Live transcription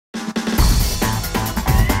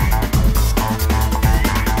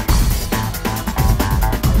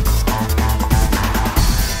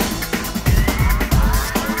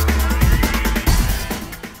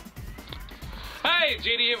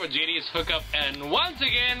hookup, and once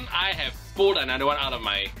again I have pulled another one out of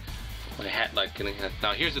my hat.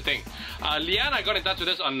 Now here's the thing, Liyana got in touch with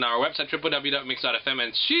us on our website www.mix.fm,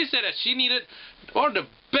 and she said that she needed one of the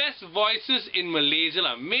best voices in Malaysia,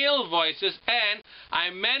 male voices, and I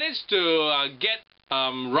managed to get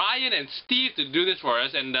Ryan and Steve to do this for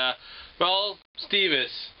us, and well, Steve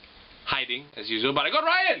is hiding as usual, but I got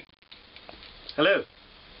Ryan! Hello.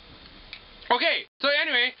 Okay, so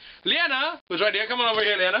anyway, Liyana was right there. Come on over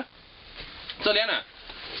here, Liyana. So Liyana,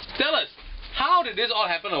 tell us, how did this all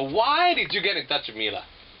happen, or why did you get in touch with me, lah?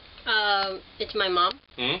 It's my mom.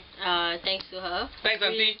 Hmm? Thanks to her. Thanks,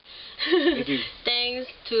 Auntie. Thank you.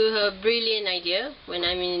 Thanks to her brilliant idea when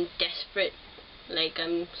I'm in desperate, like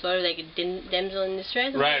I'm sort of like a damsel in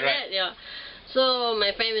distress. Right, like right. that, yeah. So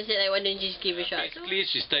my friend said, like, why don't you just give it a shot? Basically,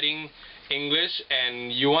 she's studying English,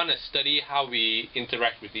 and you want to study how we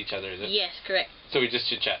interact with each other, is it? Yes, correct. So we just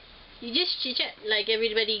chit chat. You just chit chat like every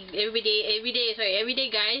day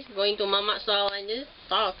guys going to mama style and just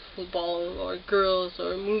talk football or girls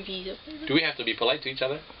or movies. Do we have to be polite to each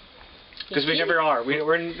other? Because we never are.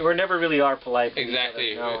 We're never really are polite.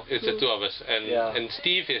 Exactly. No. It's the two of us, and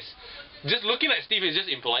Steve is just looking at Steve is just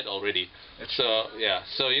impolite already. So yeah.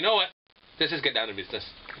 So you know what? Let's just get down to business.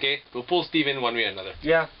 Okay? We'll pull Steve in one way or another.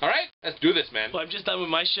 Yeah. Alright? Let's do this, man. Well, I'm just done with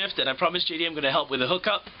my shift, and I promised JD I'm going to help with the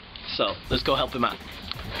hookup. So, let's go help him out.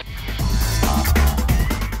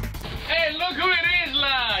 Hey, look who it is,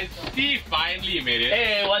 lah! It's Steve. Finally made it.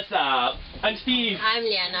 Hey, what's up? I'm Steve. I'm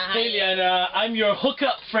Liyana. Hi. Hey, Liyana. I'm your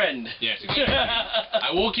hookup friend. Yes, exactly. I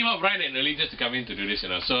woke him up bright and early just to come in to do this, you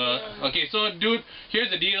know. So, okay, so dude, here's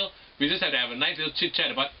the deal. We just have to have a nice little chit chat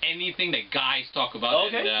about anything that guys talk about.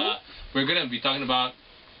 Okay, and, cool. We're gonna be talking about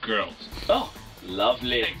girls. Oh,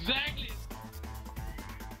 lovely. Exactly.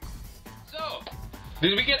 So,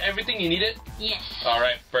 did we get everything you needed? Yes.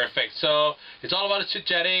 Alright, perfect. So, it's all about chit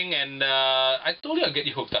chatting, and I told you I'll get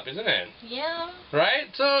you hooked up, isn't it? Yeah. Right?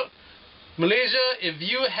 So, Malaysia, if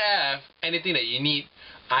you have anything that you need,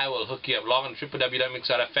 I will hook you up. Log on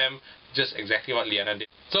www.mix.fm, just exactly what Liyana did.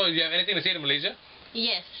 So, do you have anything to say to Malaysia?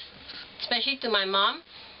 Yes. Especially to my mom.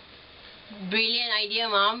 Brilliant idea,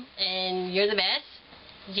 Mom, and you're the best.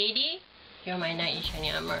 JD, you're my knight in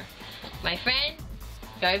shining armor. My friend,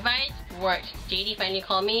 your advice worked. JD finally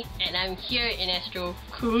called me, and I'm here in Astro.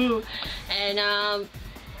 Cool. And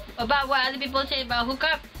about what other people say about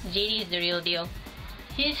hookup, JD is the real deal.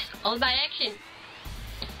 He's all about action.